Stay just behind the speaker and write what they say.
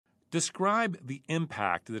Describe the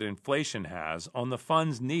impact that inflation has on the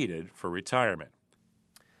funds needed for retirement.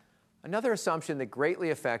 Another assumption that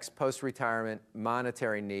greatly affects post-retirement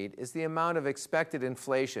monetary need is the amount of expected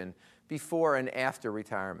inflation before and after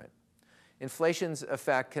retirement. Inflation's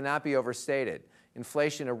effect cannot be overstated.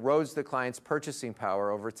 Inflation erodes the client's purchasing power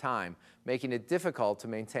over time, making it difficult to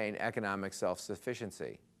maintain economic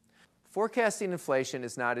self-sufficiency. Forecasting inflation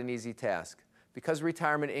is not an easy task. Because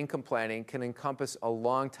retirement income planning can encompass a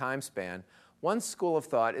long time span, one school of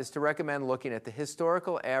thought is to recommend looking at the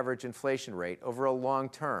historical average inflation rate over a long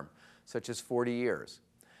term, such as 40 years.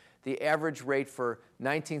 The average rate for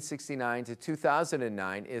 1969 to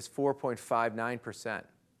 2009 is 4.59%.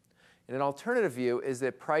 And an alternative view is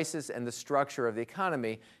that prices and the structure of the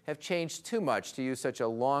economy have changed too much to use such a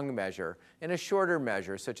long measure, and a shorter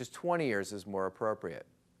measure, such as 20 years, is more appropriate.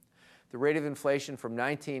 The rate of inflation from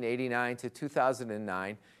 1989 to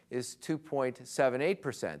 2009 is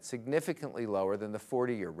 2.78%, significantly lower than the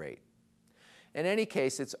 40-year rate. In any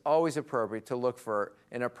case, it's always appropriate to look for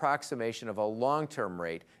an approximation of a long-term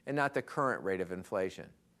rate and not the current rate of inflation.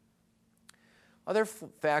 Other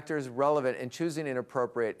factors relevant in choosing an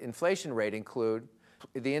appropriate inflation rate include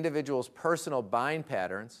the individual's personal buying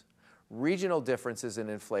patterns, regional differences in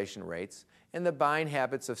inflation rates, and the buying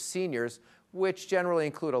habits of seniors, which generally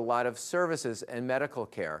include a lot of services and medical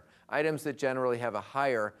care, items that generally have a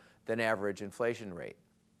higher than average inflation rate.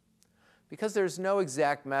 Because there's no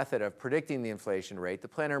exact method of predicting the inflation rate, the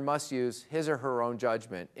planner must use his or her own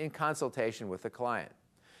judgment in consultation with the client.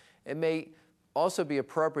 It may also be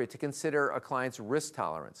appropriate to consider a client's risk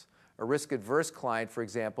tolerance. A risk-averse client, for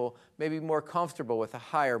example, may be more comfortable with a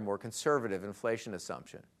higher, more conservative inflation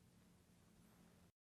assumption.